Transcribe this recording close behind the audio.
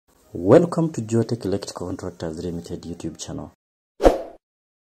Welcome to HEXCELL Electrical Contractors Limited YouTube channel.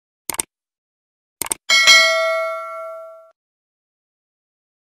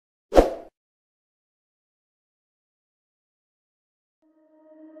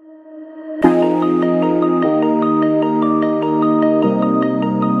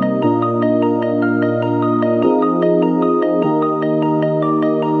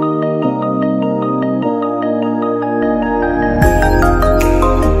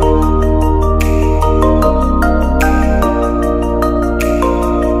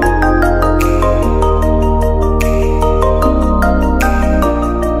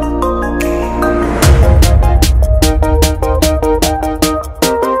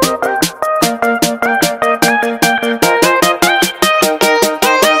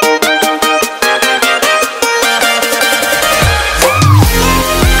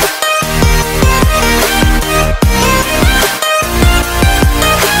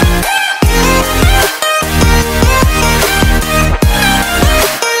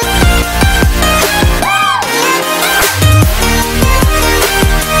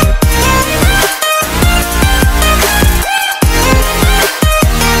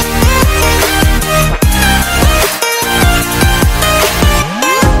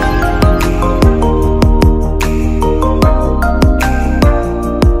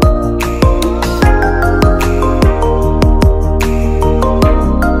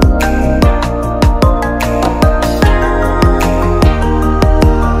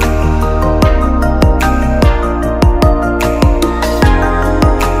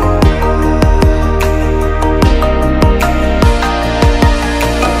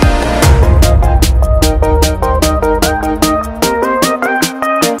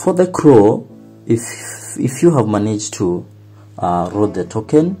 For the CLOU, if you have managed to route the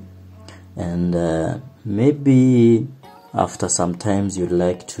token, and maybe after some times you'd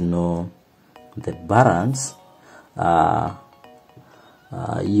like to know the balance,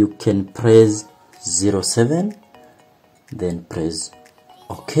 you can press 07, then press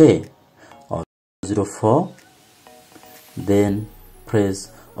OK, or 04, then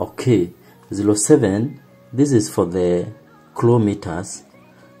press OK. 07, this is for the CLOU meters,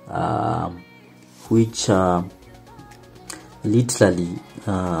 which literally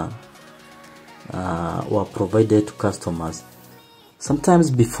were provided to customers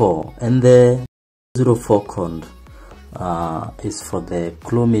sometimes before, and the 04 code is for the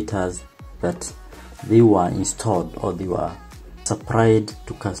CLOU meters that they were installed or they were supplied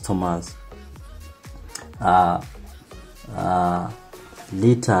to customers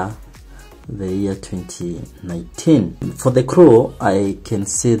later the year 2019. For the CLOU, I can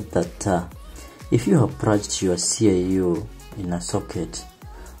say that if you have plugged your CIU in a socket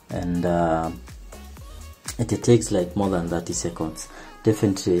and it takes like more than 30 seconds,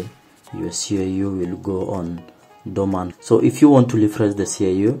 definitely your CIU will go on dormant. So if you want to refresh the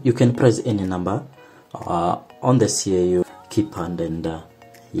CIU, you can press any number on the CIU keypad, and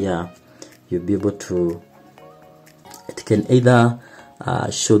yeah, you'll be able to, it can either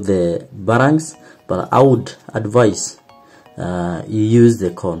show the balance, but I would advise you use the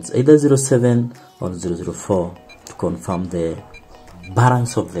codes either 07 or 004 to confirm the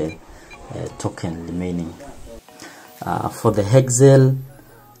balance of the token remaining. For the HEXCELL,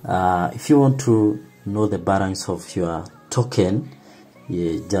 if you want to know the balance of your token,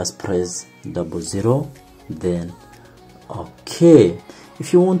 you just press 00, then OK.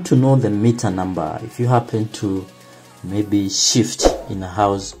 If you want to know the meter number, if you happen to maybe shift in a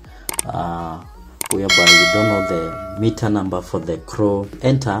house whereby you don't know the meter number for the CLOU,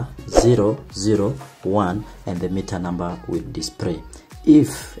 enter 001 and the meter number will display.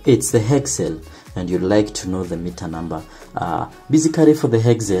 If it's the HEXCELL and you'd like to know the meter number, basically for the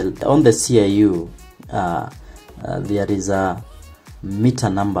HEXCELL, on the CIU there is a meter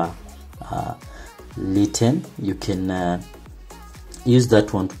number written. You can use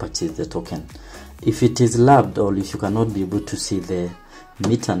that one to purchase the token. If it is labbed, or if you cannot be able to see the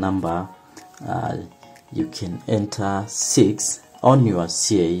meter number, you can enter 6 on your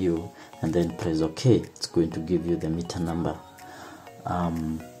CIU and then press OK. It's going to give you the meter number,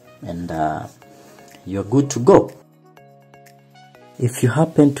 and you're good to go. If you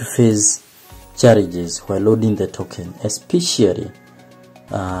happen to face challenges while loading the token, especially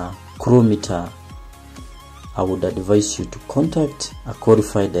CLOU meter, I would advise you to contact a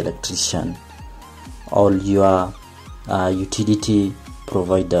qualified electrician or your utility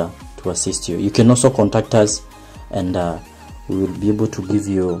provider to assist you. You can also contact us, and we will be able to give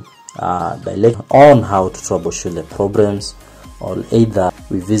you direction on how to troubleshoot the problems, or either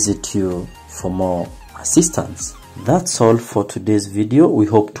we visit you for more assistance. That's all for today's video. We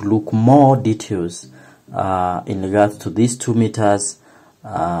hope to look more details in regards to these 2 meters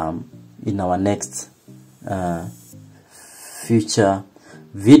in our next future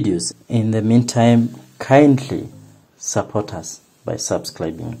videos. In the meantime, kindly support us by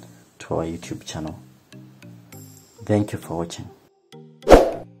subscribing to our YouTube channel. Thank you for watching.